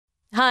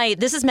Hi,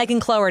 this is Megan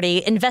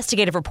Cloherty,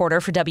 investigative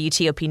reporter for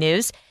WTOP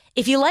News.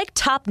 If you like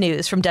top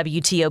news from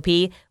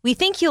WTOP, we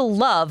think you'll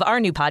love our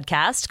new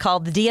podcast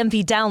called The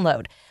DMV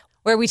Download,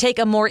 where we take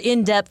a more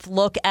in-depth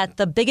look at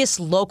the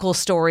biggest local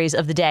stories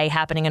of the day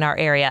happening in our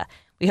area.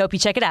 We hope you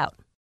check it out.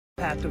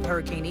 Impact of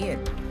Hurricane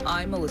Ian.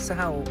 I'm Melissa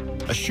Howell.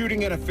 A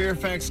shooting at a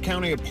Fairfax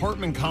County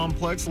apartment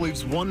complex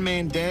leaves one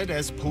man dead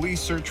as police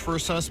search for a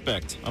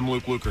suspect. I'm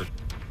Luke Luker.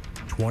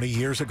 20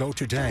 years ago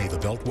today, the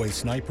Beltway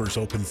snipers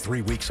opened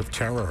 3 weeks of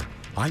terror.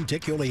 I'm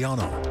Dick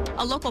Iuliano.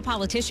 A local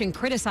politician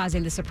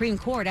criticizing the Supreme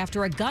Court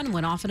after a gun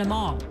went off in a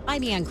mall.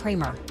 I'm Ann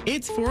Kramer.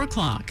 It's 4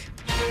 o'clock.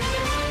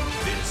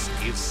 This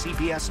is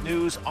CBS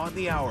News on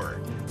the Hour,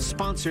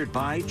 sponsored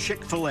by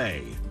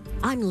Chick-fil-A.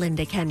 I'm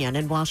Linda Kenyon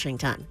in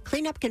Washington.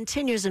 Cleanup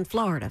continues in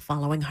Florida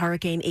following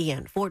Hurricane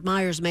Ian. Fort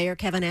Myers Mayor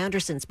Kevin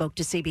Anderson spoke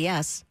to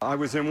CBS. I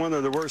was in one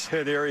of the worst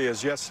hit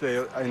areas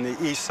yesterday in the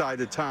east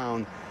side of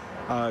town.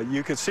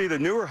 You can see the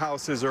newer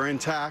houses are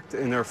intact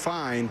and they're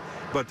fine,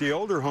 but the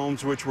older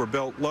homes, which were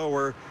built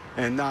lower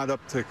and not up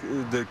to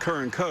the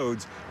current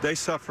codes, they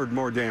suffered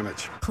more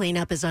damage.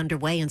 Cleanup is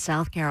underway in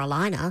South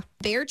Carolina.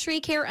 Bear Tree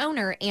Care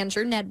owner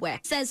Andrew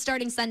Nedwick says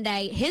starting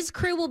Sunday, his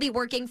crew will be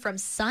working from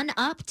sun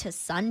up to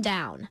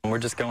sundown. We're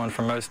just going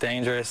from most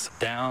dangerous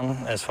down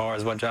as far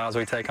as what jobs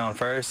we take on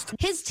first.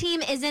 His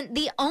team isn't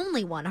the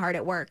only one hard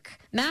at work.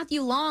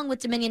 Matthew Long with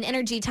Dominion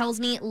Energy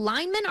tells me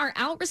linemen are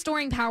out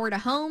restoring power to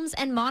homes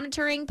and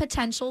monitoring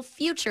potential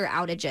future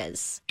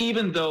outages.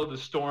 Even though the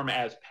storm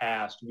has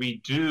passed,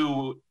 we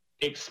do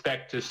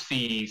expect to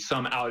see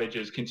some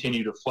outages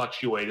continue to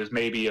fluctuate as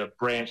maybe a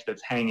branch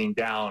that's hanging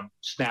down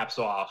snaps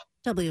off.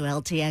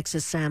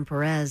 WLTX's Sam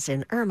Perez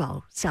in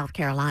Irmo, South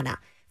Carolina.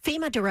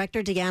 FEMA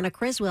Director Deanna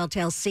Criswell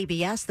tells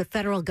CBS the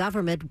federal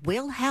government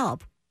will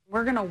help.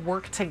 We're going to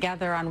work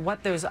together on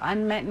what those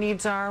unmet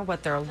needs are,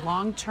 what their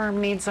long-term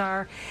needs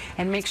are,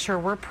 and make sure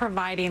we're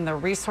providing the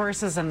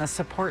resources and the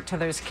support to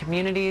those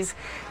communities,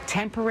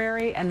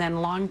 temporary and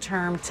then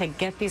long-term, to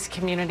get these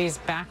communities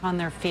back on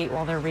their feet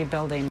while they're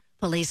rebuilding.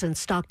 Police in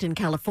Stockton,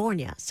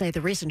 California, say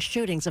the recent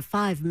shootings of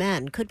 5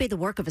 men could be the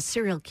work of a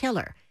serial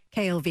killer.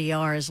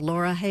 KOVR's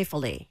Laura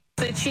Haefele.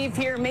 The chief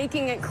here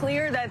making it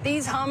clear that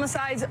these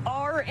homicides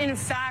are, in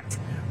fact,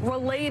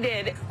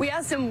 related. We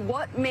asked him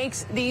what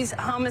makes these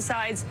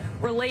homicides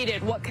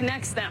related, what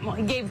connects them. Well,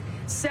 he gave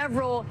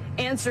several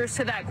answers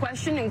to that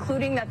question,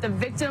 including that the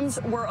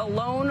victims were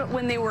alone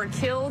when they were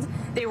killed,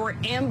 they were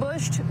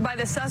ambushed by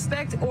the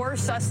suspect or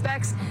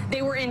suspects,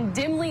 they were in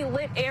dimly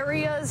lit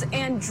areas,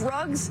 and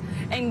drugs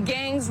and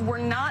gangs were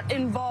not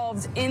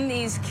involved in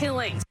these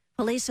killings.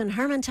 Police in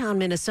Hermantown,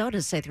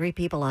 Minnesota say 3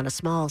 people on a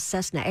small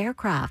Cessna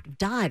aircraft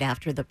died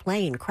after the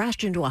plane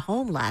crashed into a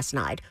home last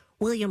night.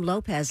 William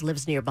Lopez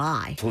lives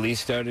nearby. Police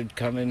started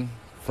coming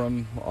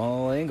from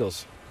all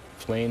angles.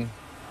 Plane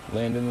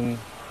landed in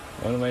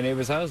one of my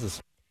neighbor's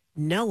houses.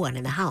 No one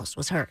in the house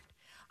was hurt.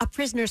 A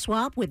prisoner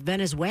swap with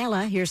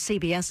Venezuela. Here's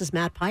CBS's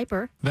Matt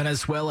Piper.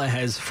 Venezuela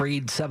has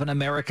freed 7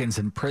 Americans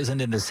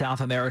imprisoned in the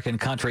South American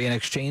country in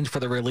exchange for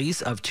the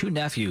release of 2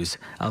 nephews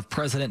of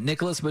President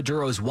Nicolas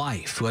Maduro's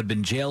wife, who had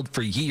been jailed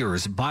for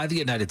years by the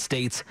United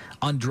States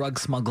on drug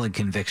smuggling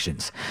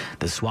convictions.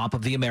 The swap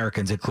of the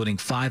Americans, including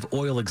 5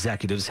 oil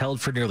executives held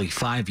for nearly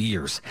 5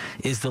 years,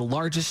 is the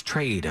largest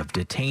trade of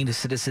detained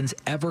citizens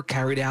ever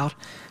carried out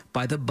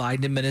by the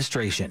Biden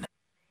administration.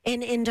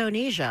 In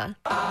Indonesia,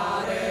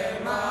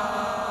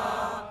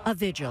 a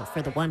vigil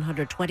for the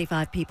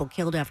 125 people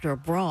killed after a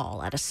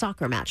brawl at a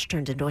soccer match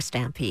turned into a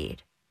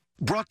stampede.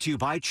 Brought to you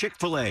by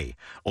Chick-fil-A.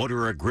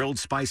 Order a grilled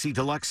spicy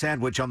deluxe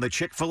sandwich on the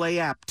Chick-fil-A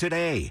app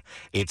today.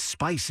 It's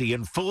spicy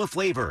and full of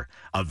flavor.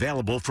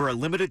 Available for a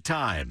limited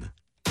time.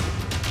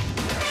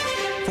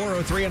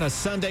 4:03 on a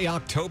Sunday,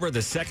 October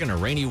the 2nd, a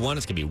rainy one.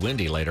 It's going to be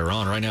windy later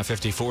on. Right now,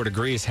 54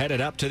 degrees, headed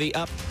up to the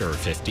upper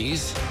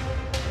 50s.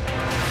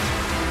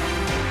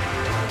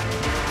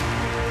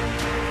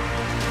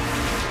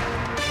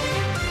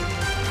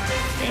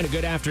 And a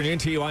good afternoon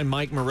to you. I'm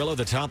Mike Murillo.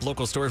 The top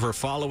local stories we're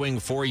following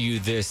for you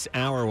this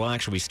hour. Well,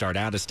 actually, we start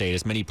out of state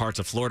as many parts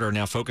of Florida are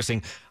now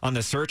focusing on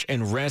the search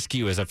and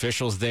rescue as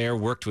officials there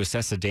work to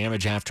assess the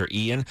damage after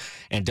Ian.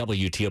 And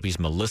WTOP's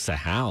Melissa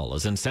Howell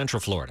is in Central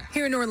Florida.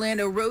 Here in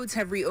Orlando, roads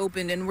have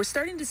reopened and we're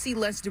starting to see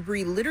less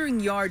debris littering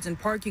yards and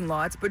parking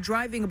lots. But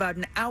driving about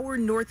an hour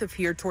north of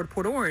here toward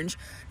Port Orange,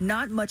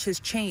 not much has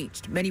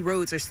changed. Many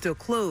roads are still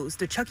closed.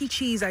 The Chuck E.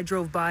 Cheese I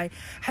drove by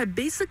had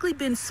basically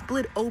been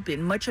split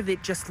open, much of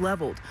it just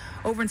leveled.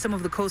 Over in some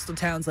of the coastal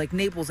towns like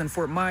Naples and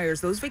Fort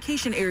Myers, those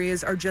vacation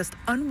areas are just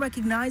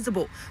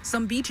unrecognizable.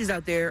 Some beaches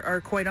out there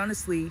are quite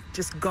honestly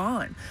just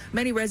gone.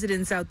 Many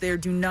residents out there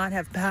do not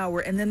have power,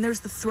 and then there's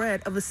the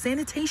threat of a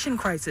sanitation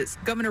crisis.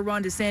 Governor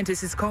Ron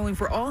DeSantis is calling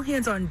for all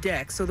hands on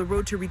deck, so the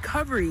road to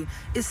recovery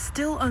is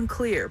still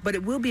unclear, but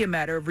it will be a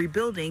matter of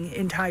rebuilding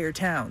entire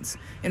towns.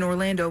 In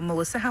Orlando,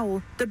 Melissa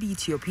Howell,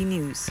 WTOP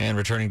News. And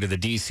returning to the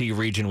D.C.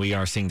 region, we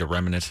are seeing the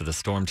remnants of the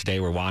storm today.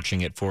 We're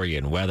watching it for you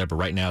in weather, but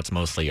right now it's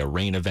mostly a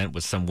rainy rain event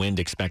with some wind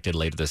expected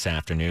later this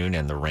afternoon,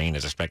 and the rain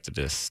is expected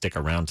to stick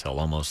around till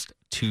almost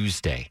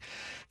Tuesday.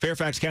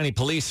 Fairfax County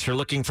Police are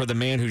looking for the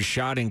man who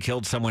shot and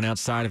killed someone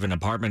outside of an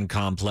apartment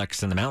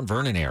complex in the Mount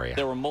Vernon area.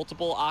 There were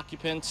multiple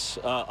occupants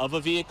of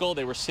a vehicle.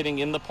 They were sitting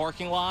in the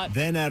parking lot.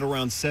 Then at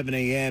around 7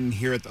 a.m.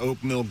 here at the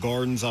Oak Mill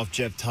Gardens off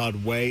Jeff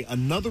Todd Way,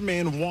 another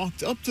man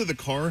walked up to the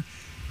car,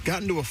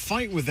 got into a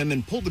fight with him,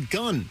 and pulled a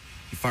gun.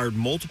 He fired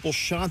multiple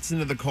shots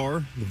into the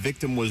car. The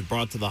victim was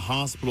brought to the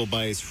hospital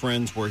by his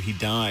friends where he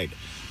died.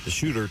 The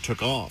shooter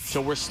took off.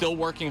 So we're still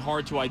working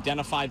hard to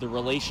identify the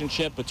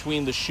relationship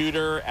between the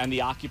shooter and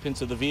the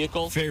occupants of the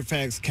vehicle.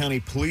 Fairfax County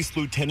Police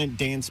Lieutenant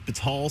Dan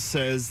Spital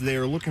says they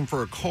are looking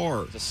for a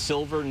car. A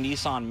silver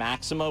Nissan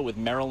Maxima with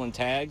Maryland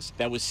tags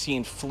that was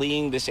seen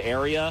fleeing this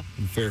area.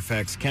 In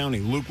Fairfax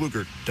County, Luke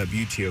Lukert,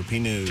 WTOP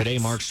News. Today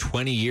marks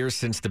 20 years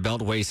since the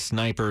Beltway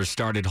snipers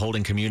started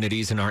holding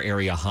communities in our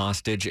area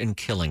hostage and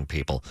killing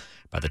people.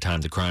 By the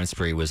time the crime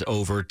spree was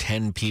over,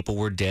 10 people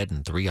were dead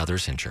and 3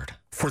 others injured.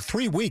 For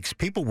 3 weeks,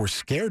 people were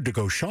scared to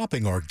go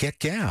shopping or get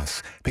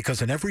gas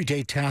because in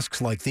everyday tasks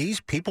like these,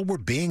 people were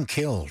being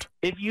killed.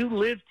 If you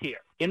lived here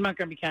in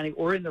Montgomery County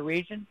or in the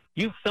region,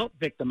 you felt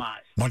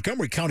victimized.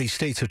 Montgomery County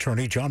State's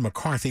Attorney John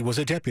McCarthy was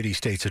a deputy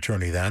state's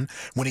attorney then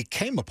when he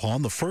came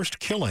upon the first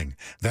killing,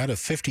 that of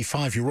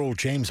 55-year-old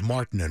James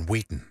Martin in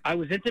Wheaton. I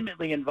was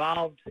intimately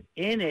involved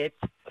in it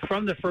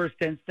from the first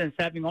instance,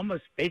 having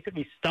almost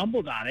basically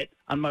stumbled on it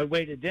on my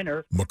way to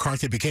dinner.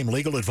 McCarthy became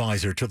legal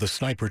advisor to the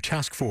Sniper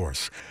Task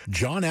Force.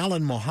 John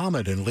Allen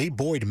Muhammad and Lee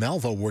Boyd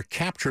Melville were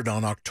captured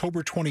on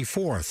October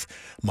 24th.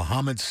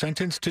 Muhammad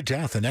sentenced to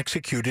death and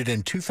executed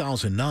in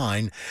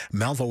 2009.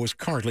 Melville is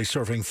currently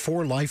serving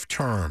 4 life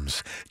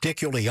terms. Dick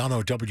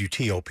Iuliano,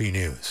 WTOP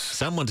News.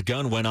 Someone's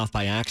gun went off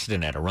by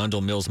accident at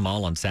Arundel Mills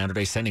Mall on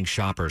Saturday, sending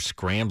shoppers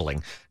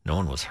scrambling. No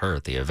one was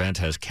hurt. The event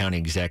has county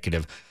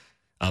executive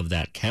of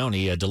that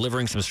county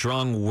delivering some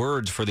strong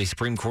words for the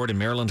Supreme Court and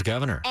Maryland's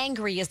governor.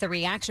 Angry is the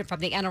reaction from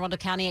the Anne Arundel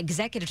County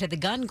executive to the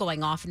gun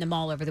going off in the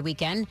mall over the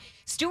weekend.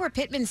 Stuart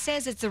Pittman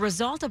says it's the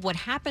result of what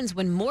happens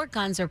when more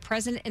guns are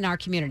present in our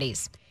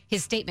communities.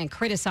 His statement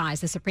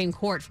criticized the Supreme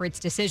Court for its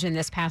decision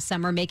this past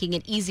summer, making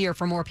it easier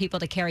for more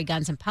people to carry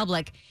guns in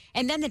public.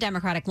 And then the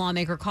Democratic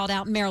lawmaker called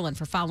out Maryland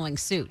for following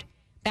suit.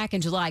 Back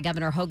in July,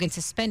 Governor Hogan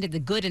suspended the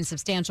good and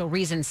substantial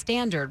reason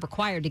standard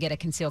required to get a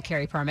concealed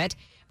carry permit.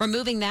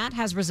 Removing that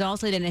has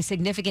resulted in a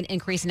significant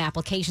increase in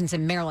applications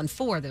in Maryland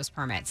for those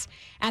permits.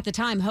 At the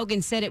time,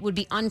 Hogan said it would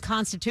be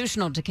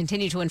unconstitutional to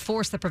continue to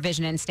enforce the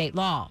provision in state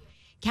law.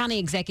 County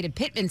Executive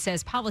Pittman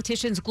says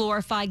politicians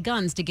glorify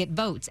guns to get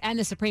votes, and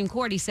the Supreme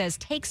Court, he says,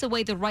 takes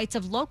away the rights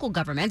of local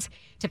governments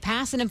to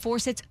pass and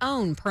enforce its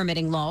own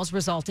permitting laws,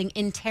 resulting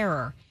in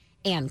terror.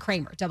 Ann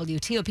Kramer,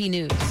 WTOP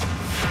News.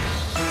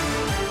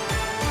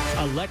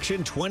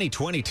 Election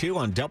 2022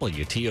 on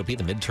WTOP.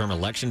 The midterm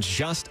elections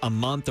just a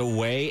month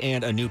away,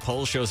 and a new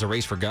poll shows a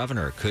race for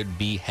governor could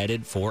be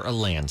headed for a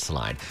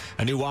landslide.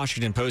 A new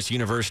Washington Post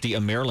University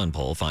of Maryland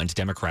poll finds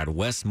Democrat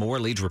Wes Moore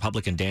leads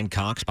Republican Dan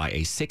Cox by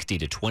a 60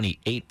 to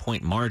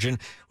 28-point margin,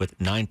 with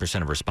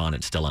 9% of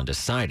respondents still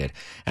undecided.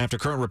 After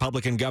current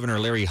Republican Governor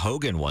Larry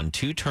Hogan won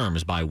 2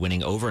 terms by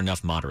winning over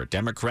enough moderate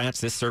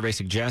Democrats, this survey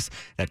suggests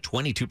that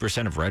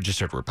 22% of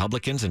registered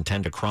Republicans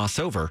intend to cross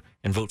over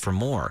and vote for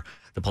Moore.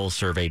 The poll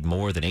surveyed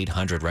more than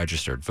 800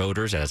 registered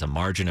voters as a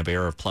margin of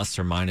error of plus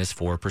or minus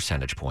 4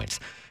 percentage points.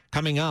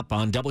 Coming up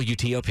on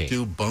WTOP.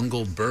 2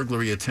 bungled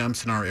burglary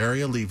attempts in our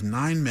area leave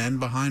 9 men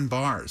behind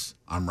bars.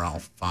 I'm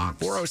Ralph Fox.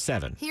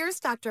 407. Here's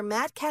Dr.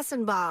 Matt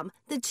Kessenbaum,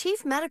 the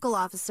Chief Medical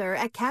Officer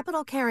at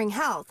Capital Caring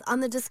Health,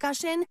 on the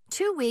discussion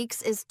 2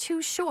 weeks is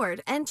too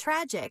short and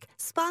tragic,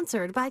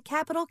 sponsored by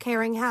Capital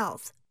Caring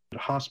Health.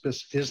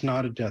 Hospice is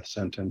not a death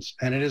sentence,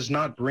 and it is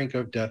not brink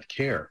of death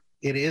care.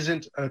 It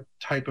isn't a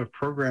type of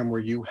program where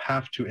you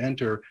have to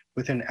enter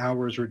within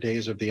hours or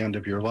days of the end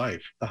of your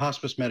life. The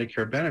hospice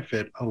Medicare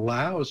benefit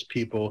allows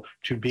people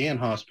to be in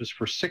hospice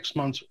for 6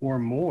 months or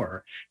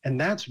more, and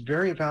that's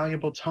very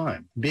valuable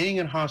time. Being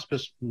in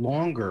hospice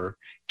longer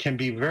can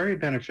be very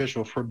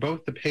beneficial for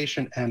both the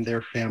patient and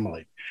their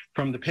family.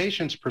 From the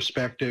patient's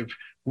perspective,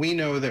 we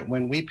know that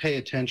when we pay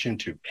attention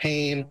to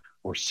pain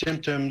or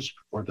symptoms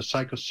or the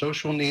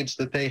psychosocial needs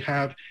that they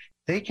have,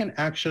 they can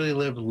actually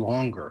live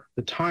longer.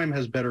 The time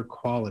has better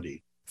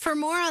quality. For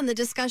more on the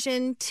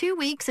discussion 2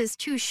 weeks is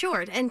too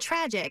short and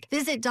tragic,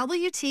 visit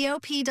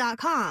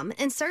WTOP.com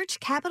and search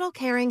Capital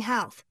Caring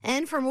Health.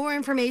 And for more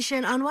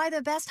information on why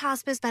the best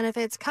hospice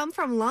benefits come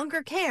from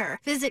longer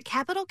care, visit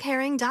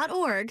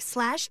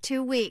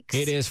capitalcaring.org/2 weeks.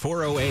 It is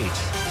 4:08.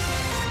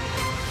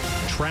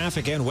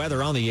 Traffic and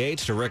weather on the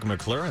 8s to Rick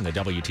McClure in the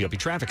WTOP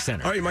Traffic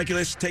Center. All right, Mikey,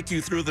 let's take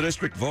you through the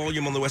district.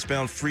 Volume on the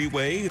westbound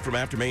freeway from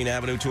after Main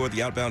Avenue toward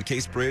the outbound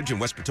Case Bridge in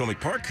West Potomac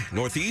Park.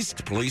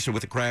 Northeast, police are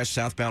with a crash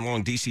southbound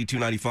along DC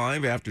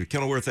 295 after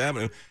Kenilworth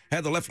Avenue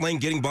had the left lane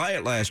getting by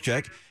at last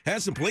check.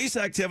 Had some police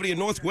activity in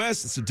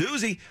Northwest. It's a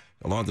doozy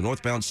along the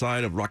northbound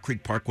side of Rock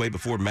Creek Parkway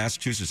before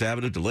Massachusetts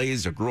Avenue.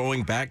 Delays are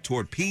growing back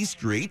toward P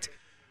Street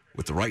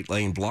with the right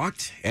lane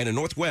blocked. And in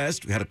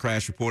Northwest, we had a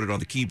crash reported on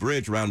the Key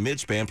Bridge around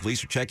Midspan.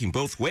 Police are checking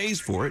both ways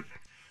for it.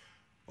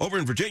 Over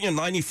in Virginia,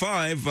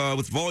 95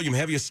 with volume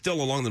heaviest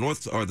still along the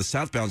north or the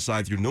southbound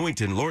side through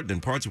Newington, Lorton,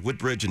 and parts of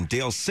Woodbridge and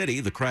Dale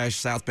City. The crash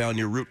southbound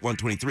near Route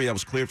 123, that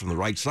was cleared from the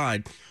right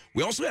side.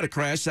 We also had a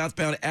crash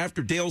southbound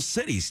after Dale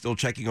City, still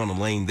checking on the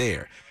lane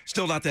there.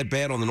 Still not that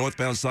bad on the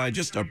northbound side,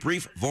 just a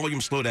brief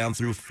volume slowdown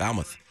through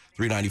Falmouth.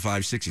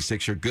 395,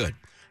 66, you're good.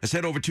 Let's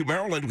head over to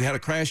Maryland. We had a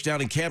crash down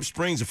in Camp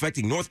Springs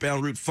affecting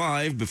northbound Route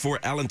 5 before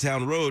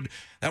Allentown Road.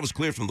 That was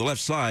cleared from the left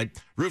side.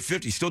 Route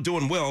 50 still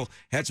doing well.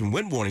 Had some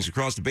wind warnings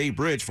across the Bay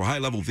Bridge for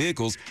high-level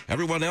vehicles.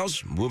 Everyone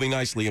else moving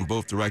nicely in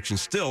both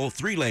directions. Still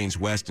 3 lanes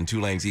west and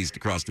 2 lanes east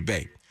across the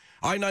Bay.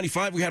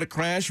 I-95, we had a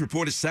crash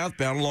reported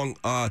southbound along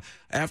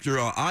after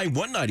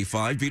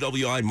I-195.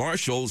 BWI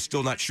Marshall,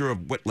 still not sure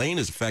of what lane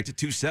is affected.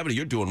 270,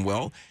 you're doing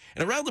well.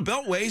 And around the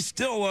Beltway,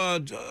 still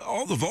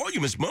all the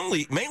volume is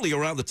mainly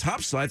around the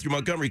top side through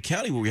Montgomery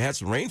County, where we had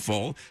some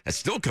rainfall. That's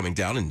still coming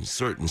down in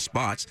certain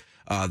spots.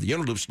 The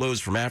inner loop slows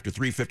from after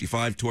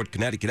 355 toward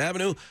Connecticut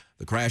Avenue.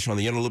 The crash on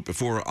the inner loop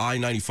before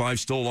I-95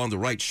 still along the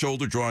right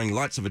shoulder, drawing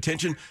lots of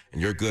attention.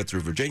 And you're good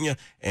through Virginia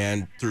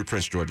and through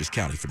Prince George's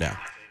County for now.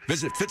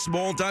 Visit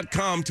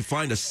fitzmall.com to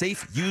find a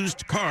safe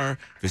used car.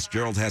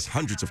 Fitzgerald has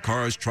hundreds of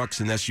cars,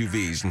 trucks, and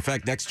SUVs. In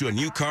fact, next to a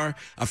new car,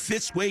 a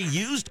Fitzway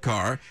used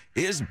car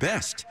is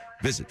best.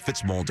 Visit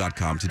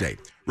fitzmall.com today.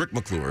 Rick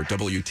McClure,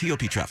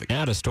 WTOP Traffic.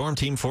 At a Storm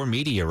Team 4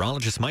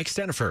 meteorologist Mike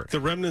Stennifer. The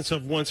remnants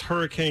of once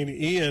Hurricane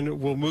Ian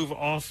will move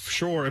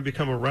offshore and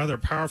become a rather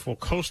powerful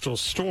coastal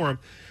storm.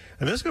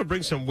 And that's going to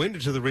bring some wind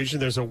into the region.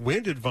 There's a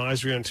wind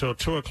advisory until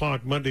 2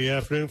 o'clock Monday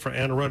afternoon for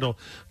Anne Arundel,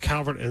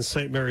 Calvert, and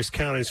St. Mary's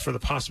counties for the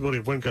possibility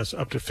of wind gusts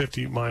up to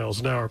 50 miles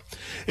an hour.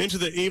 Into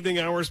the evening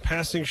hours,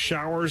 passing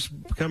showers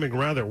becoming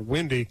rather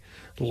windy.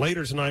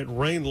 Later tonight,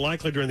 rain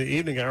likely during the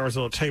evening hours.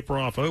 It'll taper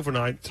off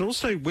overnight. So it'll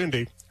stay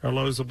windy. Our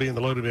lows will be in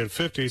the low to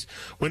mid-50s.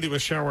 Windy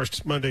with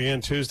showers Monday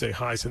and Tuesday,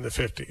 highs in the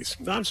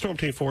 50s. I'm Storm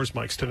Team 4's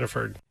Mike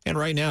Stennifer. And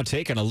right now,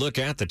 taking a look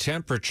at the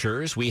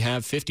temperatures, we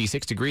have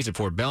 56 degrees at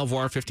Fort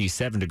Belvoir,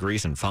 57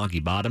 degrees in Foggy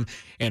Bottom,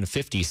 and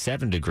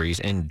 57 degrees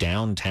in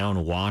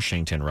downtown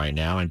Washington right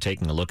now. And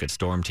taking a look at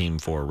Storm Team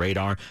 4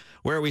 radar,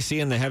 where are we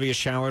seeing the heaviest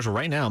showers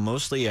right now?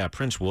 Mostly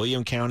Prince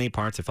William County,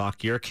 parts of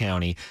Fauquier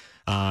County.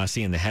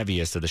 Seeing the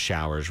heaviest of the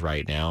showers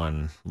right now,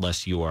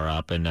 unless you are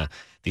up in the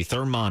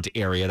Thurmont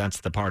area.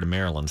 That's the part of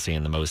Maryland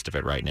seeing the most of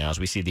it right now, as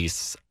we see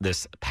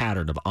this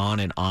pattern of on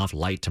and off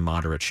light to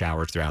moderate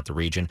showers throughout the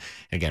region.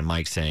 Again,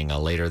 Mike saying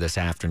later this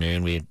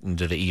afternoon,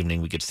 into the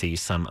evening, we could see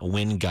some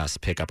wind gusts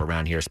pick up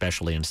around here,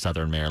 especially in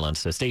southern Maryland.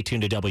 So stay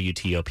tuned to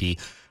WTOP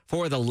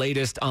for the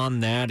latest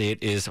on that.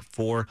 It is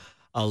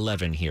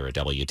 4:11 here at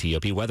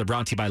WTOP. Weather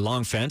brought to you by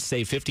Long Fence.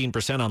 Save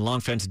 15% on Long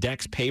Fence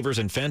decks, pavers,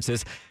 and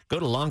fences. Go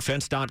to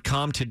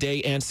longfence.com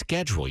today and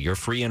schedule your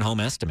free in-home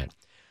estimate.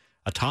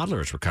 A toddler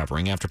is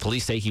recovering after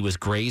police say he was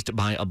grazed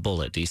by a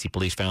bullet. D.C.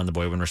 police found the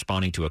boy when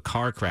responding to a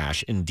car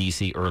crash in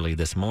D.C. early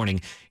this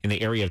morning in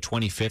the area of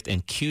 25th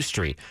and Q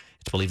Street.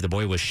 It's believed the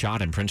boy was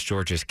shot in Prince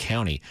George's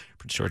County.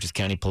 Prince George's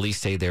County police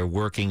say they're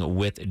working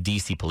with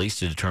D.C. police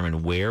to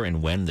determine where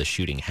and when the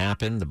shooting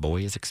happened. The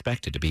boy is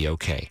expected to be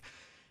okay.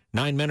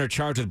 9 men are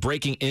charged with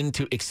breaking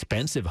into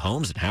expensive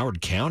homes in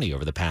Howard County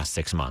over the past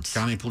 6 months.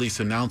 County police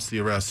announced the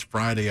arrest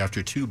Friday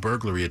after 2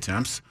 burglary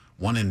attempts,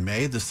 one in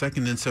May, the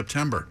second in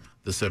September.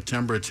 The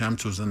September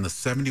attempt was in the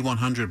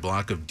 7100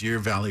 block of Deer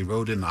Valley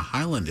Road in the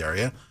Highland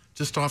area,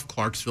 just off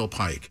Clarksville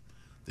Pike.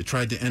 They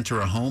tried to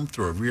enter a home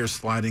through a rear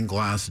sliding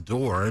glass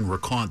door and were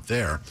caught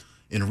there.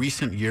 In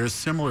recent years,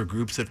 similar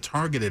groups have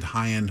targeted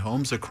high-end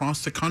homes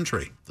across the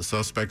country. The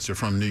suspects are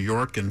from New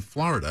York and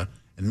Florida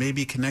and may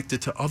be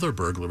connected to other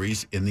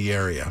burglaries in the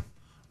area.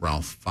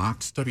 Ralph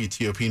Fox,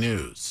 WTOP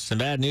News. Some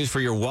bad news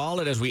for your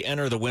wallet as we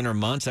enter the winter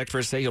months.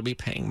 Experts say you'll be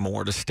paying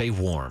more to stay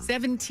warm.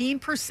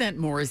 17%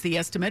 more is the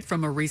estimate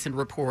from a recent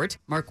report.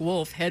 Mark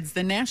Wolf heads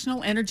the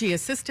National Energy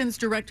Assistance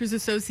Directors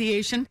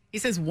Association. He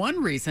says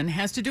one reason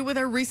has to do with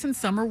our recent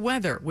summer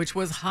weather, which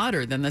was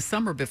hotter than the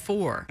summer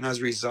before. And as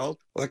a result,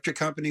 electric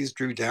companies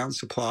drew down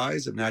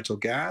supplies of natural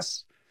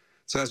gas.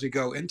 So as we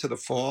go into the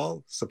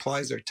fall,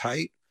 supplies are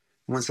tight.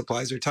 When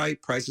supplies are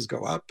tight, prices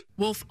go up.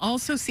 Wolf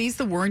also sees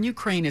the war in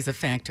Ukraine as a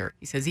factor.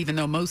 He says even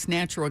though most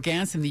natural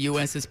gas in the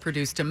U.S. is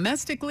produced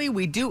domestically,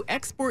 we do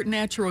export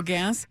natural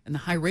gas, and the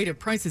high rate of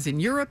prices in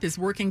Europe is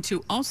working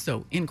to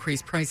also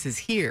increase prices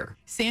here.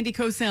 Sandy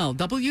Kozel,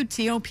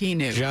 WTOP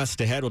News.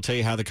 Just ahead, we'll tell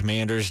you how the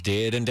Commanders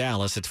did in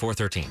Dallas. It's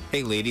 4:13.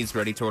 Hey, ladies,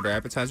 ready to order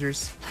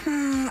appetizers?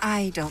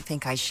 I don't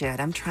think I should.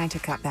 I'm trying to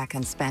cut back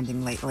on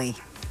spending lately.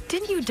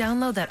 Didn't you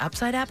download that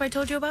Upside app I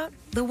told you about?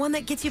 The one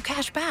that gets you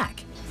cash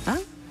back. Huh?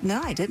 No,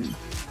 I didn't.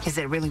 Is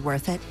it really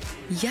worth it?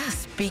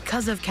 Yes,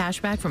 because of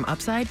cashback from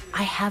Upside,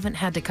 I haven't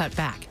had to cut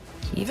back,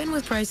 even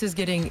with prices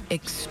getting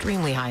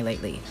extremely high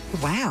lately.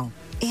 Wow.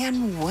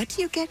 And what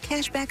do you get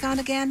cash back on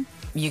again?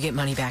 You get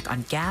money back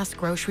on gas,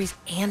 groceries,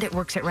 and it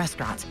works at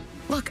restaurants.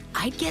 Look,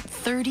 I'd get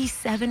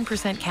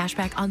 37% cash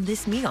back on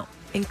this meal,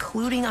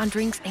 including on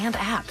drinks and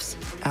apps.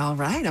 All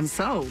right, I'm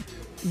sold.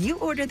 You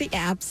order the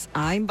apps,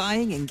 I'm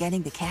buying and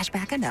getting the cash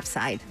back on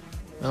Upside.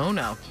 Oh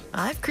no,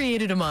 I've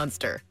created a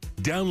monster.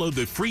 Download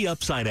the free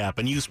Upside app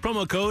and use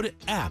promo code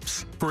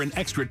APPS for an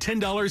extra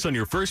 $10 on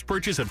your first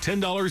purchase of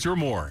 $10 or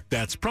more.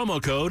 That's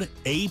promo code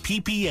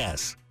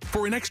APPS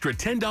for an extra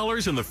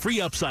 $10 on the free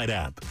Upside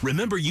app.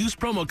 Remember, use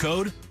promo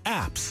code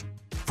APPS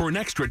for an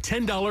extra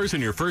 $10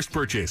 on your first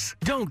purchase.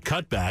 Don't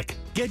cut back.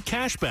 Get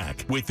cash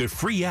back with the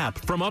free app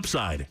from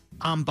Upside.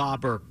 I'm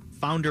Bob Burke,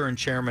 founder and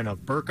chairman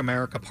of Burke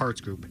America Parts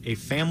Group, a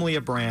family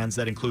of brands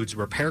that includes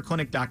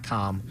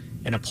RepairClinic.com,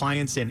 an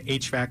appliance and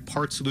HVAC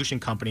parts solution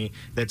company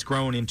that's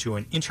grown into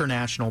an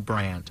international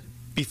brand.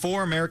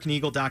 Before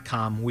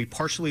AmericanEagle.com, we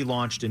partially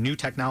launched a new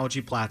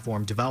technology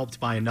platform developed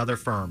by another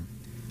firm.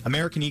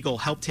 American Eagle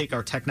helped take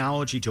our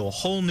technology to a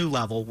whole new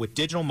level with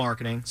digital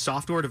marketing,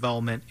 software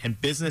development,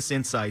 and business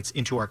insights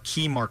into our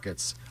key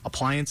markets,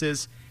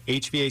 appliances,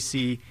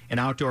 HVAC, and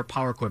outdoor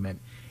power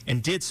equipment,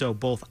 and did so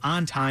both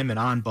on time and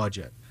on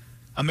budget.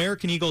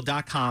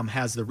 AmericanEagle.com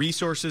has the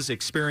resources,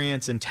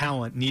 experience, and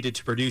talent needed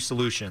to produce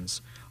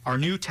solutions. Our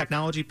new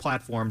technology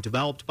platform,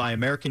 developed by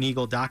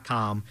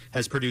AmericanEagle.com,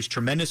 has produced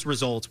tremendous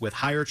results with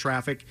higher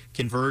traffic,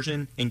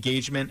 conversion,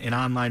 engagement, and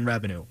online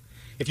revenue.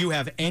 If you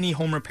have any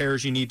home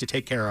repairs you need to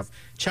take care of,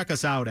 check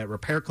us out at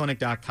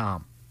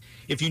RepairClinic.com.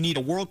 If you need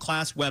a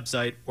world-class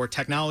website or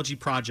technology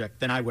project,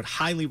 then I would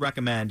highly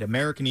recommend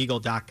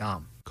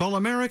AmericanEagle.com. Call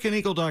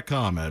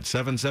AmericanEagle.com at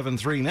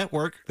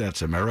 773-NETWORK.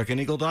 That's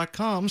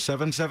AmericanEagle.com,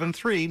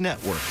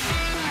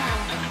 773-NETWORK.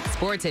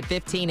 Sports at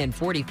 15 and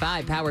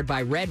 45, powered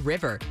by Red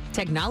River.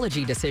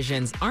 Technology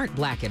decisions aren't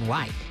black and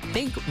white.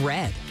 Think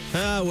red.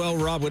 Well,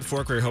 Rob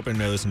Woodfork, we were hoping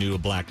those new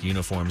black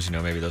uniforms,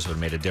 maybe those would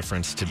have made a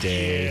difference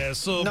today. Yeah,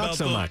 so not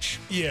so much.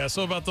 Yeah,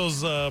 so about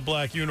those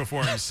black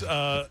uniforms.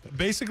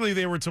 Basically,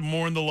 they were to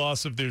mourn the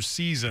loss of their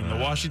season. The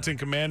Washington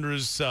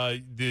Commanders,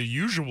 the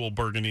usual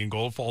burgundy and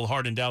gold, fall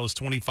hard in Dallas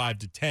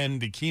 25-10.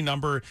 The key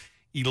number,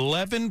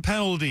 11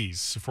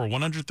 penalties for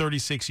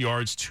 136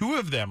 yards. 2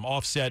 of them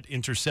offset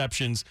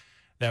interceptions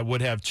that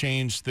would have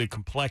changed the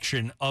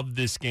complexion of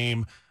this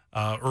game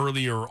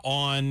earlier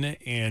on,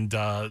 and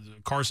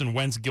Carson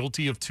Wentz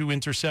guilty of 2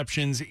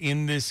 interceptions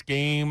in this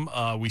game.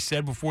 We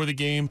said before the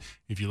game,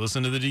 if you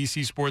listen to the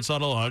DC Sports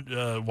Huddle,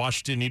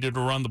 Washington needed to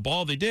run the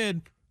ball. They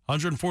did,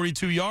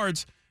 142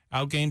 yards,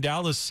 outgained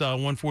Dallas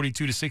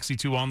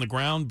 142-62 on the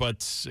ground.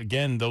 But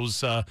again,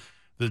 those the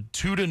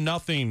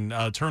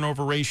 2-0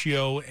 turnover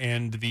ratio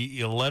and the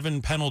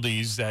 11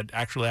 penalties that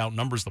actually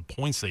outnumbers the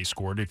points they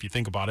scored, if you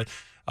think about it.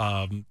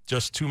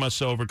 Just too much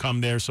to overcome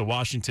there. So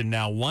Washington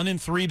now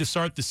 1-3 to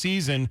start the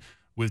season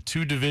with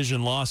 2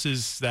 division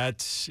losses.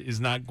 That is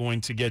not going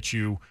to get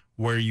you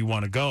where you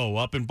want to go.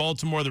 Up in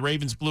Baltimore, the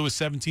Ravens blew a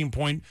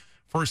 17-point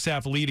first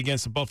half lead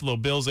against the Buffalo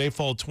Bills. They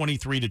fall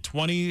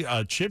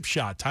 23-20. Chip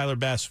shot, Tyler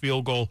Bass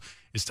field goal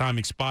as time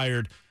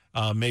expired.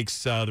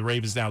 Makes the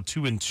Ravens now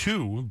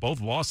 2-2. Both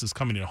losses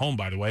coming at home,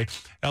 by the way.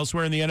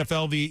 Elsewhere in the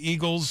NFL, the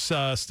Eagles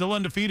still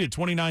undefeated,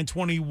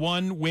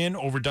 29-21 win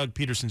over Doug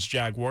Peterson's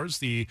Jaguars.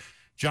 The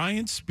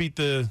Giants beat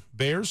the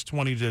Bears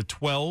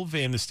 20-12,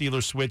 and the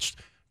Steelers switched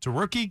to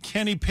rookie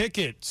Kenny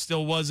Pickett.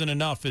 Still wasn't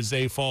enough as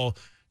they fall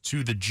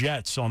to the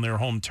Jets on their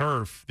home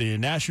turf. The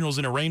Nationals,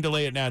 in a rain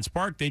delay at Nats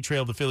Park, they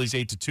trailed the Phillies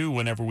 8-2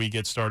 whenever we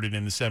get started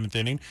in the 7th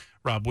inning.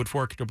 Rob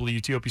Woodfork,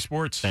 WTOP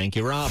Sports. Thank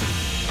you, Rob.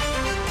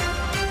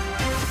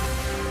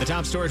 The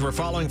top stories we're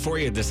following for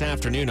you this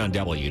afternoon on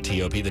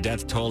WTOP. The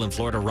death toll in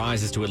Florida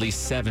rises to at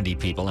least 70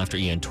 people after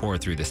Ian tore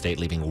through the state,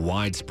 leaving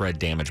widespread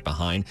damage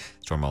behind.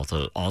 Storm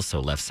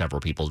also left several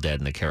people dead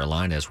in the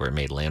Carolinas, where it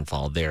made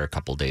landfall there a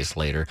couple days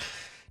later.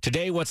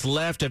 Today, what's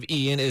left of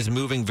Ian is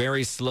moving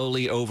very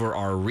slowly over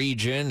our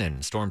region,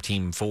 and Storm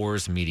Team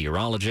 4's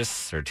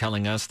meteorologists are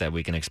telling us that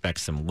we can expect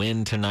some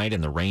wind tonight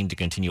and the rain to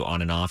continue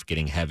on and off,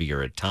 getting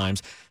heavier at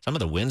times. Some of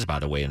the winds, by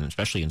the way, and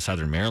especially in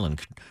southern Maryland,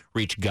 could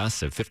reach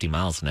gusts of 50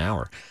 miles an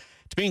hour.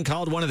 It's being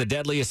called one of the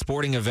deadliest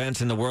sporting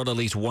events in the world. At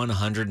least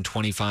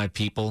 125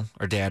 people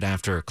are dead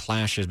after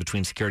clashes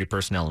between security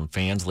personnel and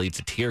fans leads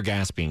to tear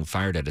gas being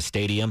fired at a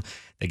stadium.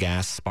 The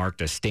gas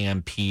sparked a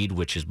stampede,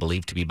 which is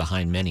believed to be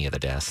behind many of the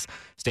deaths.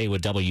 Stay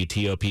with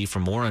WTOP for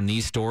more on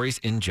these stories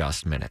in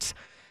just minutes.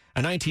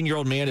 A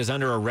 19-year-old man is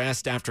under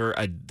arrest after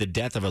the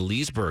death of a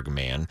Leesburg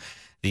man.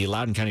 The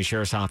Loudoun County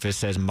Sheriff's Office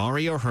says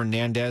Mario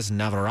Hernandez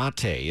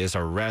Navarrete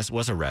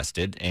was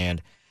arrested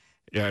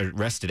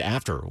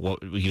after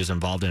he was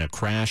involved in a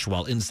crash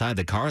while inside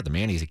the car. The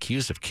man he's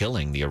accused of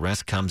killing. The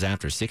arrest comes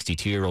after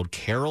 62-year-old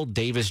Carroll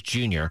Davis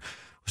Jr.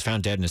 was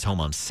found dead in his home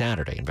on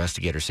Saturday.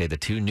 Investigators say the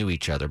two knew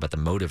each other, but the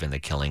motive in the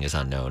killing is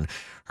unknown.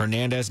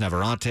 Hernandez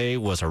Navarrete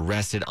was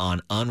arrested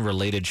on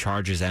unrelated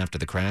charges after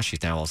the crash.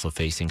 He's now also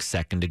facing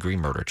second-degree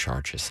murder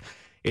charges.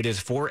 It is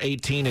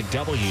 4:18 at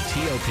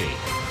WTOP.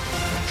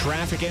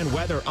 Traffic and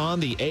weather on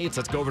the 8th.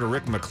 Let's go over to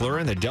Rick McClure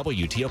in the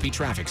WTOP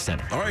Traffic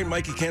Center. All right,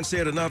 Mike, you can't say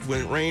it enough.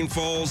 When rain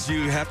falls,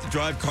 you have to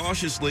drive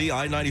cautiously.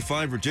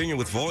 I-95 Virginia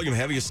with volume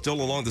heaviest still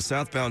along the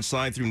southbound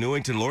side through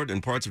Newington, Lorton,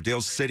 and parts of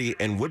Dale City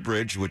and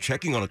Woodbridge. We're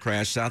checking on a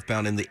crash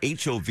southbound in the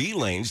HOV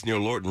lanes near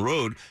Lorton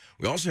Road,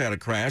 We also had a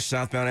crash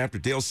southbound after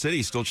Dale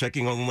City, still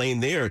checking on the lane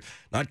there,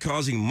 not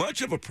causing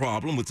much of a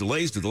problem with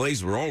delays. The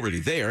delays were already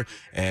there,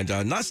 and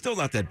still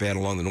not that bad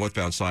along the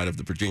northbound side of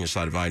the Virginia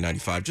side of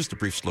I-95. Just a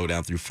brief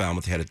slowdown through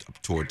Falmouth, headed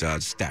up toward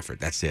Stafford.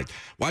 That's it.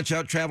 Watch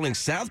out traveling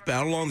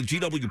southbound along the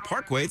GW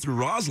Parkway through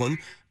Roslyn.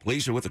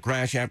 Police are with a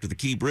crash after the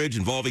Key Bridge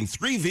involving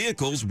 3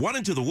 vehicles, 1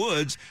 into the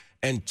woods,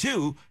 and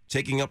 2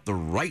 taking up the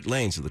right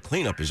lane. So the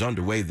cleanup is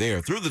underway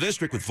there. Through the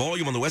district with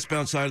volume on the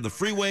westbound side of the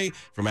freeway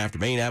from after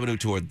Main Avenue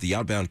toward the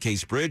outbound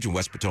Case Bridge in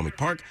West Potomac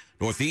Park.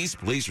 Northeast,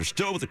 police are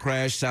still with the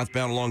crash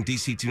southbound along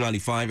DC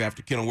 295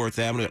 after Kenilworth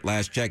Avenue. At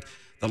last check,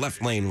 the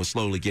left lane was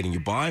slowly getting you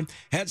by.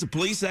 Had some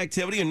police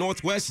activity in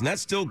Northwest, and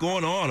that's still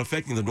going on,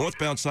 affecting the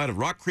northbound side of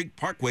Rock Creek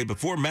Parkway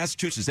before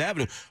Massachusetts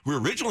Avenue. We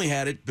originally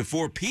had it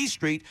before P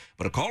Street,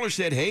 but a caller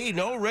said, hey,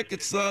 no, Rick,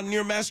 it's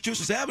near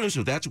Massachusetts Avenue,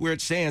 so that's where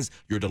it stands.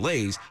 Your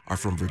delays are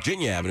from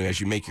Virginia Avenue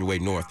as you make your way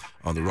north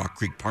on the Rock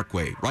Creek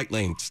Parkway. Right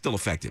lane still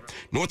affected.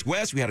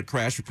 Northwest, we had a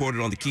crash reported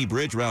on the Key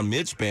Bridge around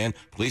Midspan.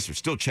 Police are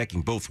still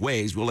checking both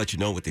ways. We'll let you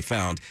know what they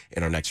found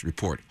in our next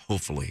report,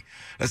 hopefully.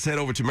 Let's head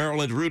over to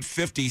Maryland. Route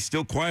 50,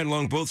 still quiet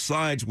along both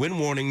sides. Wind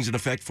warnings in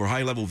effect for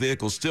high-level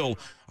vehicles still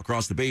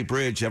across the Bay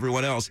Bridge.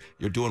 Everyone else,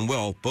 you're doing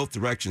well. Both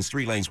directions,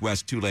 3 lanes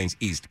west, 2 lanes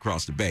east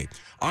across the Bay.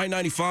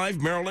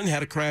 I-95, Maryland,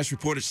 had a crash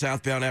reported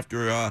southbound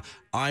after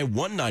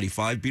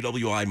I-195,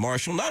 BWI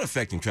Marshall, not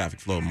affecting traffic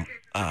flow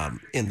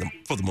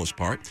for the most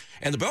part.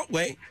 And the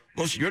Beltway,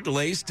 most of your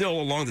delays still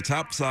along the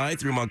top side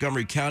through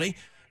Montgomery County.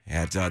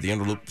 At the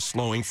inner loop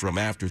slowing from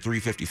after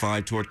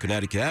 355 toward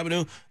Connecticut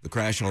Avenue. The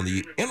crash on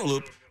the inner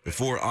loop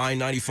before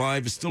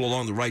I-95 is still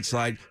along the right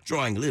side,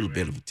 drawing a little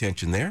bit of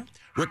attention there.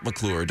 Rick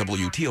McClure,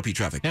 WTOP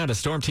Traffic. Now to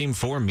Storm Team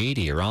 4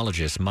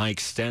 meteorologist Mike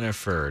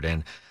Steniford.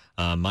 And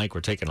Mike,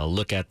 we're taking a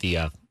look at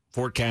the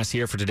forecast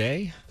here for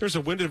today. There's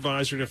a wind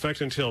advisory in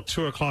effect until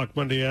 2 o'clock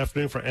Monday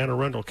afternoon for Anne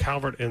Arundel,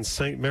 Calvert, and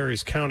St.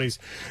 Mary's counties.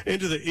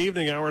 Into the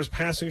evening hours,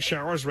 passing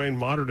showers, rain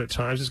moderate at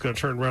times. It's going to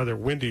turn rather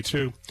windy,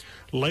 too.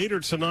 Later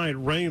tonight,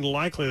 rain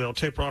likely. They'll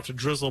taper off to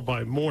drizzle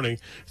by morning.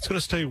 It's going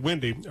to stay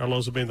windy. Our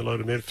lows will be in the low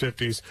to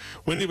mid-50s.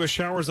 Windy with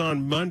showers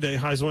on Monday,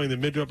 highs only in the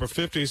mid to upper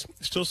 50s.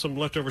 Still some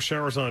leftover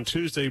showers on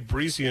Tuesday,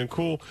 breezy and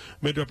cool,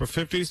 mid to upper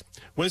 50s.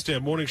 Wednesday, a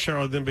morning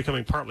shower, then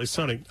becoming partly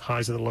sunny,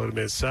 highs in the low to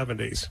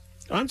mid-70s.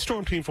 I'm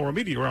Storm Team 4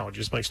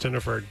 meteorologist Mike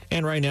Steniford.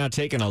 And right now,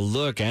 taking a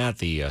look at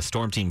the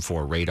Storm Team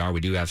 4 radar,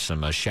 we do have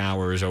some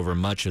showers over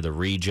much of the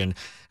region.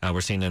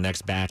 We're seeing the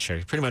next batch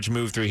pretty much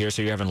move through here,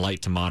 so you're having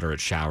light to moderate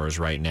showers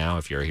right now,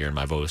 if you're hearing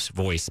my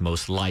voice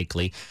most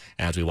likely,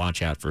 as we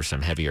watch out for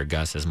some heavier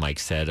gusts, as Mike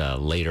said,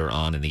 later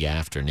on in the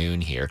afternoon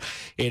here.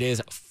 It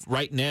is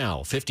right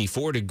now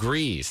 54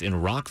 degrees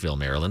in Rockville,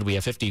 Maryland. We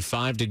have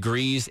 55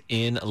 degrees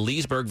in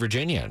Leesburg,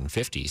 Virginia, and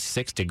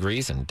 56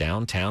 degrees in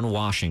downtown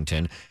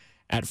Washington.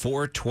 At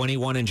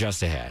 4:21 and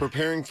just ahead.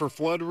 Preparing for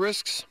flood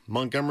risks?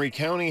 Montgomery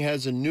County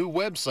has a new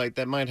website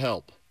that might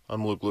help.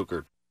 I'm Luke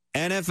Lukert.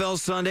 NFL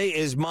Sunday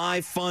is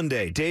my fun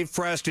day. Dave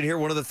Preston here.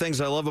 One of the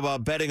things I love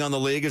about betting on the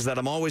league is that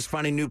I'm always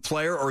finding new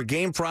player or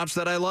game props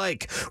that I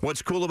like.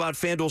 What's cool about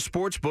FanDuel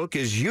Sportsbook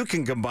is you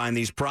can combine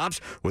these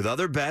props with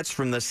other bets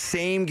from the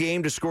same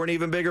game to score an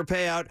even bigger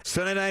payout.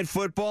 Sunday Night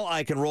Football,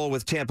 I can roll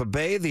with Tampa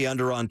Bay, the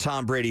under on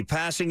Tom Brady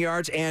passing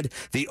yards, and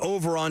the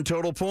over on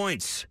total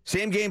points.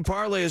 Same game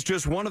parlay is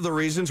just one of the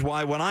reasons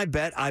why when I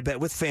bet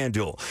with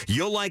FanDuel.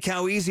 You'll like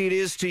how easy it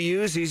is to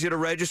use, easy to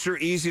register,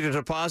 easy to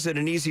deposit,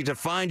 and easy to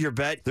find your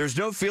bet. There's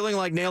no feeling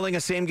like nailing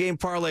a same-game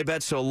parlay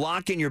bet, so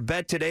lock in your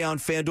bet today on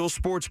FanDuel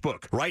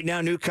Sportsbook. Right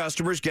now, new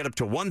customers get up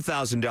to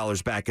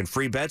 $1,000 back in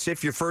free bets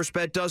if your first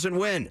bet doesn't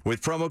win.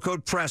 With promo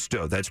code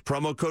PRESTO, that's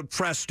promo code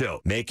PRESTO.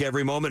 Make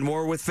every moment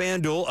more with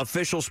FanDuel,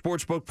 official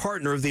sportsbook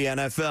partner of the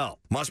NFL.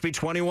 Must be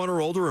 21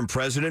 or older and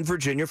present in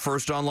Virginia.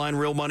 First online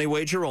real money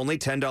wager only.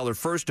 $10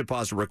 first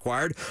deposit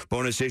required.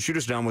 Bonus issued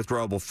as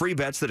non-withdrawable free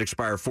bets that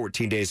expire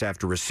 14 days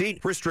after receipt.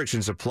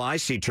 Restrictions apply.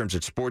 See terms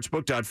at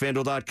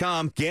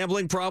sportsbook.fanduel.com.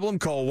 Gambling problem?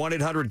 Call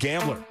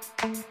 1-800-GAMBLER.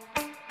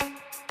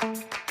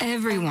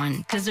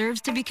 Everyone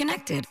deserves to be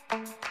connected.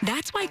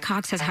 That's why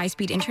Cox has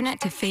high-speed internet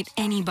to fit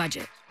any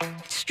budget.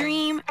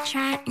 Stream,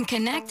 chat, and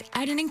connect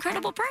at an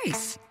incredible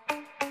price.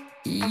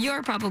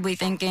 You're probably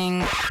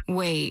thinking,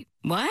 wait,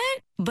 what?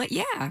 But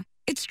yeah,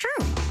 it's true.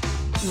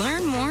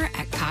 Learn more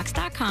at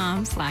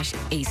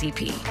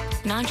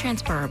cox.com/ACP.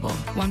 Non-transferable,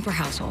 one per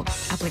household.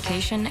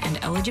 Application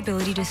and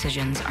eligibility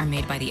decisions are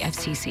made by the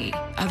FCC.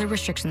 Other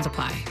restrictions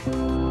apply.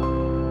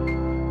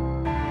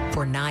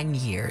 For 9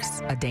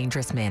 years, a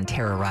dangerous man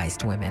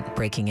terrorized women,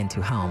 breaking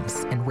into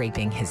homes and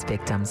raping his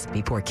victims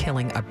before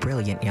killing a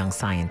brilliant young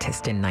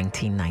scientist in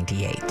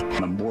 1998.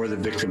 The more the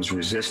victims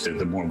resisted,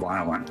 the more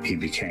violent he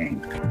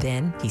became.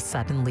 Then he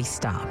suddenly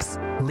stops,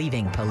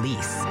 leaving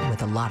police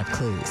with a lot of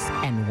clues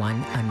and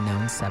one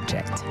unknown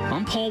subject.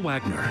 I'm Paul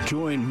Wagner.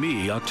 Join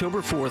me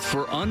October 4th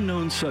for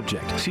Unknown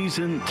Subject,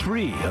 Season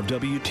 3 of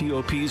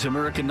WTOP's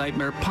American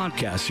Nightmare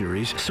podcast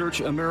series.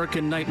 Search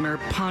American Nightmare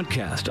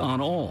Podcast on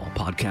all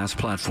podcast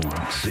platforms.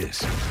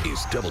 This is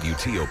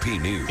WTOP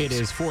News. It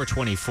is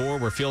 4:24.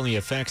 We're feeling the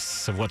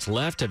effects of what's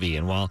left of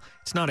Ian. While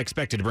It's not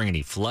expected to bring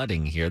any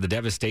flooding here. The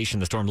devastation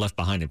the storm left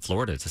behind in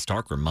Florida is a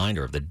stark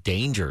reminder of the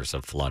dangers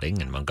of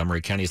flooding, and Montgomery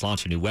County's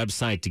launched a new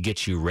website to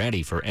get you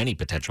ready for any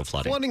potential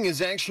flooding. Flooding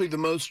is actually the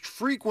most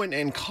frequent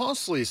and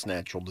costliest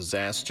natural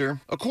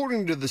disaster.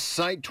 According to the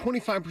site,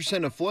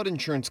 25% of flood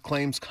insurance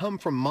claims come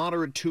from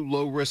moderate to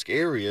low-risk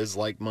areas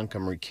like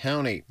Montgomery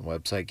County. The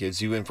website gives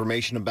you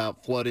information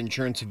about flood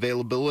insurance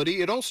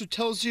availability. It also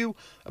tells you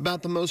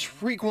about the most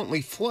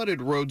frequently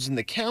flooded roads in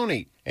the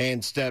county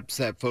and steps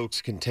that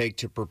folks can take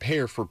to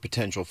prepare for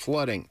potential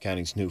flooding.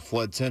 County's new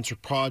flood sensor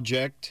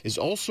project is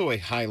also a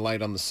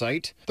highlight on the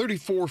site.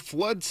 34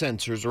 flood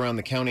sensors around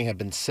the county have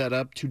been set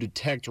up to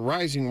detect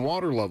rising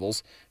water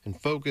levels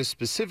and focus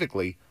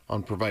specifically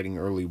on providing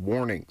early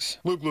warnings.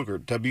 Luke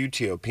Lukert,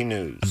 WTOP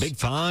News. A big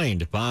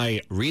find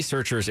by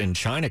researchers in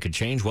China could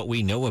change what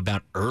we know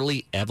about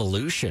early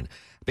evolution.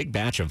 A big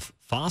batch of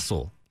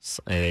fossils.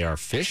 They are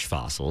fish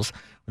fossils.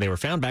 They were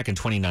found back in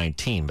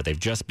 2019, but they've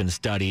just been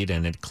studied,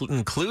 and it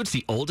includes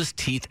the oldest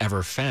teeth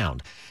ever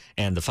found.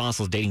 And the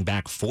fossils dating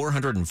back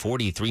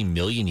 443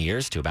 million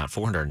years to about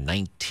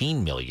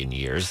 419 million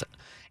years.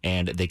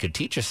 And they could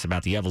teach us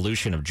about the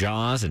evolution of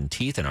jaws and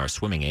teeth in our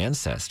swimming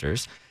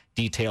ancestors.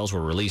 Details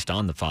were released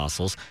on the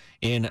fossils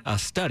in a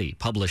study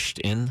published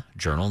in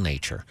journal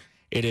Nature.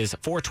 It is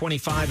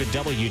 4:25 at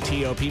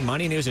WTOP.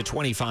 Money News at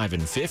 25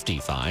 and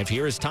 55.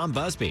 Here is Tom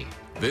Busby.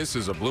 This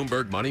is a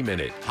Bloomberg Money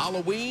Minute.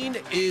 Halloween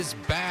is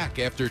back.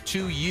 After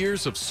 2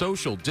 years of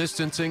social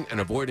distancing and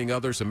avoiding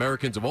others,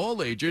 Americans of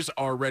all ages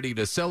are ready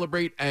to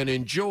celebrate and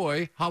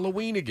enjoy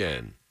Halloween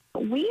again.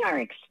 We are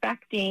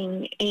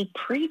expecting a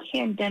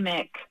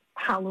pre-pandemic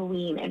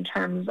Halloween in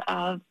terms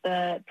of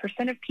the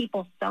percent of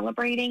people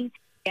celebrating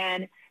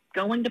and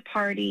going to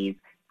parties,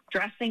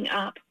 dressing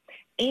up,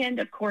 and,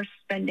 of course,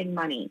 spending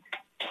money.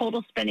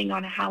 Total spending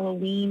on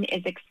Halloween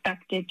is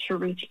expected to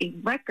reach a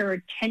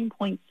record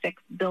 $10.6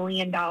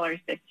 billion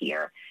this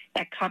year.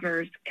 That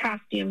covers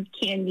costumes,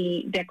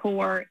 candy,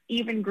 decor,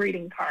 even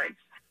greeting cards.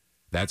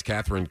 That's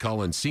Catherine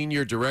Cullen,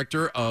 Senior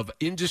Director of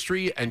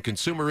Industry and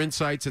Consumer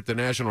Insights at the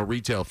National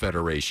Retail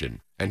Federation.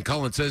 And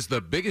Cullen says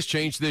the biggest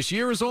change this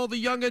year is all the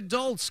young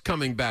adults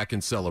coming back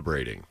and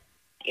celebrating.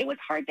 It was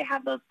hard to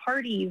have those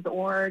parties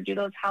or do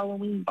those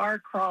Halloween bar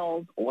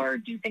crawls or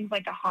do things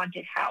like a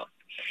haunted house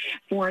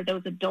for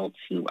those adults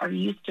who are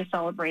used to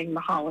celebrating the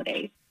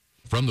holidays.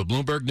 From the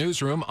Bloomberg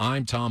Newsroom,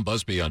 I'm Tom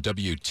Busby on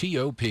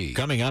WTOP.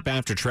 Coming up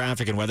after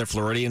traffic and weather,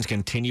 Floridians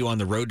continue on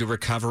the road to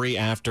recovery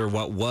after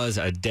what was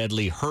a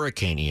deadly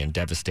Hurricane Ian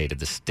devastated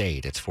the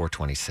state. It's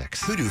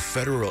 4:26. Who do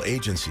federal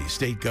agencies,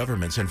 state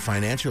governments, and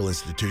financial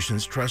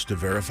institutions trust to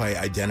verify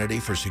identity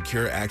for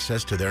secure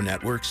access to their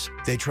networks?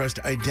 They trust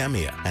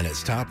IDEMIA and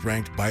its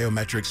top-ranked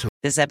biometrics.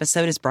 This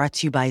episode is brought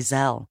to you by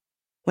Zelle.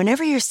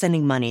 Whenever you're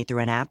sending money through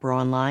an app or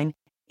online,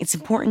 it's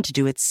important to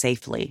do it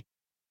safely.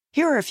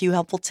 Here are a few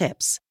helpful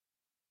tips.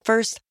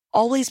 First,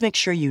 always make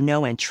sure you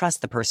know and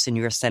trust the person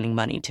you are sending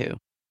money to.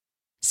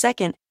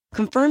 Second,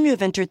 confirm you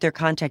have entered their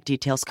contact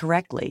details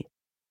correctly.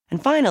 And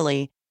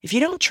finally, if you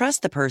don't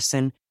trust the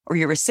person or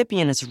your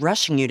recipient is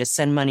rushing you to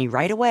send money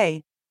right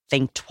away,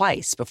 think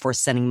twice before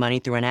sending money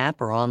through an app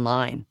or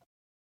online.